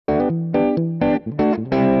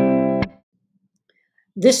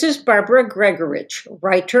This is Barbara Gregorich,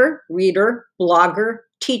 writer, reader, blogger,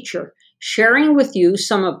 teacher, sharing with you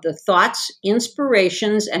some of the thoughts,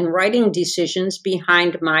 inspirations, and writing decisions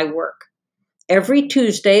behind my work. Every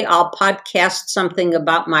Tuesday, I'll podcast something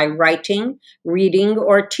about my writing, reading,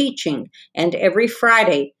 or teaching, and every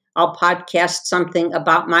Friday, I'll podcast something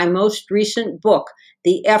about my most recent book,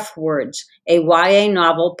 The F Words, a YA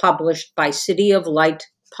novel published by City of Light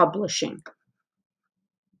Publishing.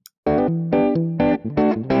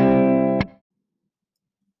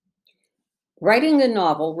 Writing a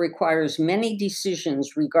novel requires many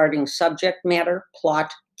decisions regarding subject matter,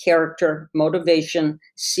 plot, character, motivation,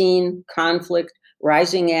 scene, conflict,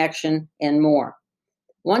 rising action, and more.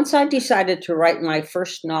 Once I decided to write my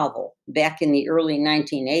first novel, back in the early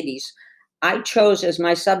 1980s, I chose as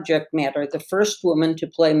my subject matter the first woman to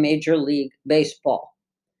play Major League Baseball.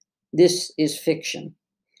 This is fiction.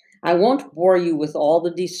 I won't bore you with all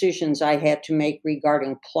the decisions I had to make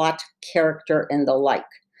regarding plot, character, and the like.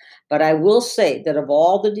 But I will say that of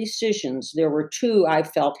all the decisions, there were two I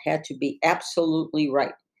felt had to be absolutely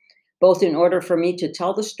right, both in order for me to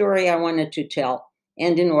tell the story I wanted to tell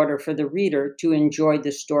and in order for the reader to enjoy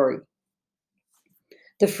the story.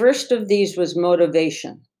 The first of these was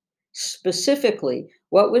motivation. Specifically,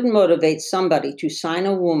 what would motivate somebody to sign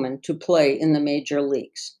a woman to play in the major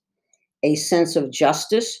leagues? A sense of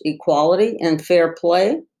justice, equality, and fair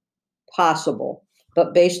play? Possible,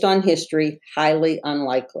 but based on history, highly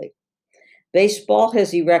unlikely. Baseball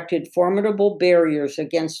has erected formidable barriers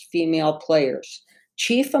against female players.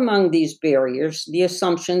 Chief among these barriers, the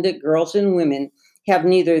assumption that girls and women have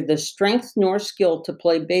neither the strength nor skill to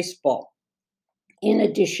play baseball. In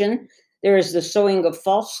addition, there is the sowing of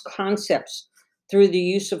false concepts through the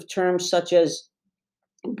use of terms such as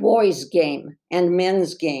boys' game and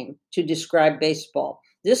men's game to describe baseball.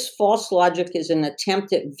 This false logic is an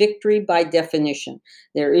attempt at victory by definition.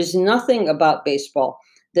 There is nothing about baseball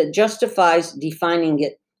that justifies defining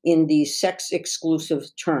it in these sex-exclusive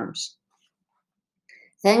terms.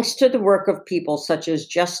 Thanks to the work of people such as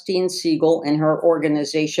Justine Siegel and her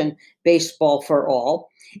organization Baseball for All,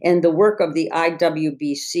 and the work of the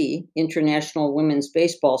IWBC, International Women's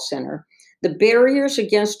Baseball Center, the barriers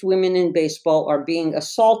against women in baseball are being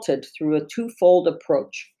assaulted through a twofold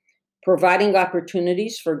approach: providing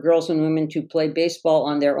opportunities for girls and women to play baseball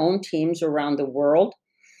on their own teams around the world,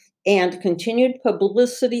 and continued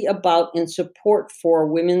publicity about and support for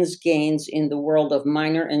women's gains in the world of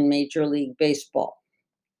minor and major league baseball.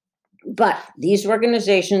 But these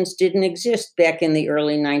organizations didn't exist back in the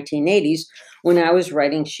early 1980s when I was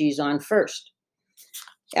writing She's On First.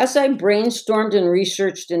 As I brainstormed and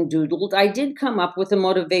researched and doodled, I did come up with a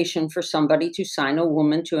motivation for somebody to sign a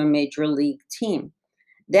woman to a major league team.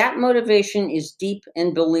 That motivation is deep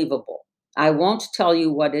and believable. I won't tell you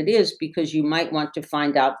what it is because you might want to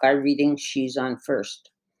find out by reading She's On First.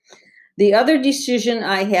 The other decision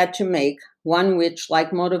I had to make, one which,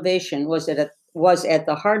 like motivation, was at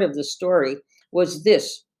the heart of the story, was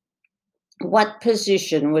this: what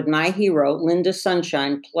position would my hero, Linda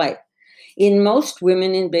Sunshine, play? In most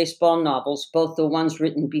women in baseball novels, both the ones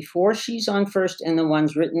written before She's On First and the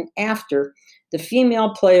ones written after, the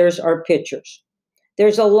female players are pitchers.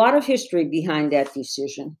 There's a lot of history behind that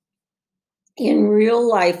decision. In real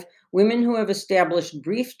life, women who have established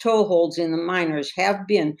brief toeholds in the minors have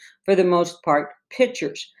been, for the most part,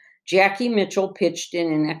 pitchers. Jackie Mitchell pitched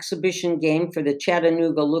in an exhibition game for the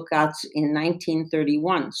Chattanooga Lookouts in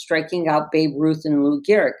 1931, striking out Babe Ruth and Lou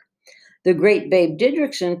Gehrig. The great Babe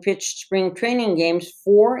Didrikson pitched spring training games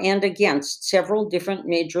for and against several different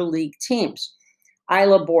major league teams.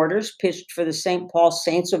 Isla Borders pitched for the St. Paul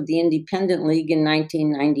Saints of the Independent League in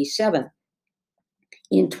 1997.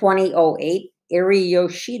 In 2008, Eri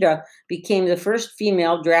Yoshida became the first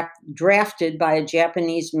female drafted by a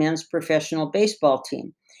Japanese men's professional baseball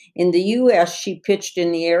team. In the U.S., she pitched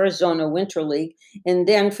in the Arizona Winter League and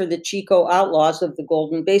then for the Chico Outlaws of the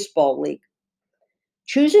Golden Baseball League.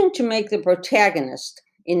 Choosing to make the protagonist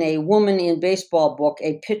in a woman in baseball book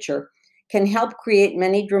a pitcher can help create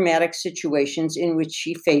many dramatic situations in which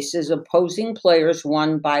she faces opposing players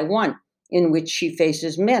one by one, in which she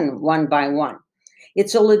faces men one by one.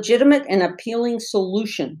 It's a legitimate and appealing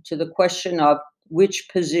solution to the question of which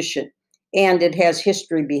position, and it has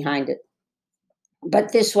history behind it.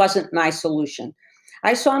 But this wasn't my solution.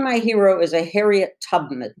 I saw my hero as a Harriet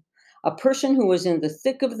Tubman, a person who was in the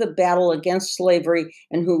thick of the battle against slavery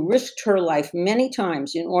and who risked her life many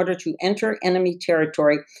times in order to enter enemy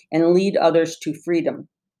territory and lead others to freedom.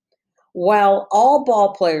 While all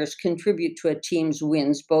ball players contribute to a team's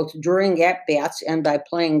wins, both during at-bats and by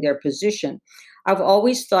playing their position, I've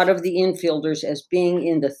always thought of the infielders as being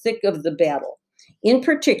in the thick of the battle. In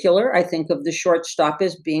particular, I think of the shortstop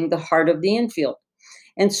as being the heart of the infield.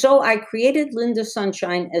 And so I created Linda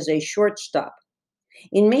Sunshine as a shortstop.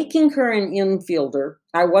 In making her an infielder,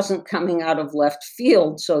 I wasn't coming out of left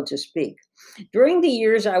field, so to speak. During the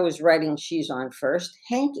years I was writing She's on First,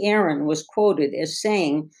 Hank Aaron was quoted as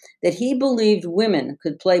saying that he believed women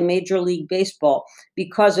could play Major League Baseball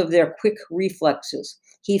because of their quick reflexes.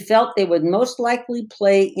 He felt they would most likely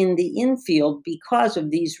play in the infield because of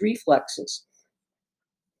these reflexes.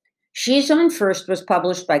 She's on First was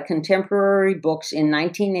published by Contemporary Books in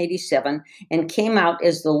 1987 and came out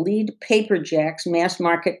as the lead Paperjacks mass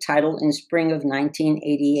market title in spring of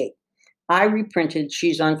 1988. I reprinted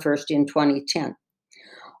She's on First in 2010.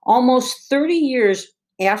 Almost 30 years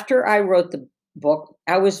after I wrote the book,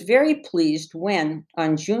 I was very pleased when,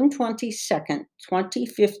 on June 22nd,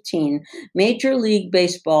 2015, Major League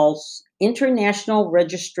Baseball's international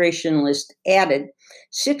registration list added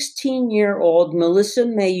 16-year-old Melissa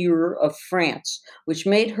Mayur of France, which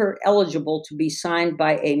made her eligible to be signed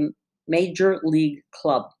by a major league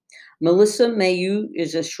club. Melissa Mayur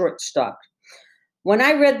is a shortstop. When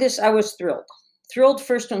I read this, I was thrilled. Thrilled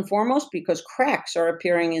first and foremost because cracks are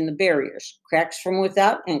appearing in the barriers, cracks from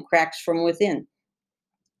without and cracks from within.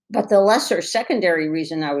 But the lesser secondary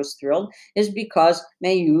reason I was thrilled is because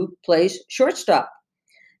Mayu plays shortstop.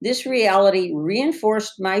 This reality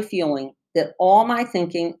reinforced my feeling that all my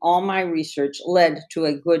thinking, all my research led to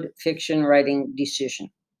a good fiction writing decision.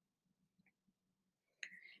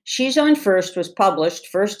 She's on First was published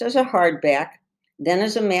first as a hardback, then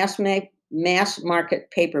as a mass market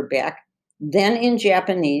paperback, then in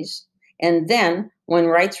Japanese, and then, when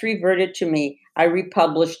rights reverted to me, I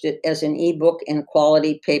republished it as an ebook and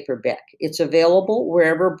quality paperback. It's available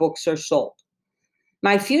wherever books are sold.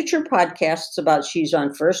 My future podcasts about She's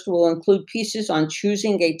on First will include pieces on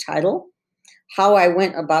choosing a title, how I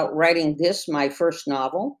went about writing this, my first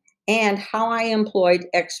novel, and how I employed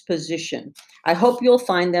exposition. I hope you'll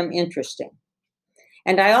find them interesting.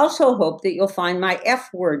 And I also hope that you'll find my F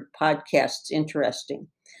Word podcasts interesting.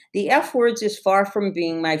 The F Words is far from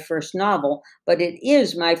being my first novel, but it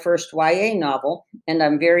is my first YA novel, and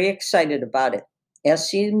I'm very excited about it. As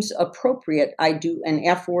seems appropriate, I do an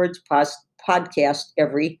F Words podcast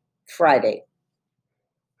every Friday.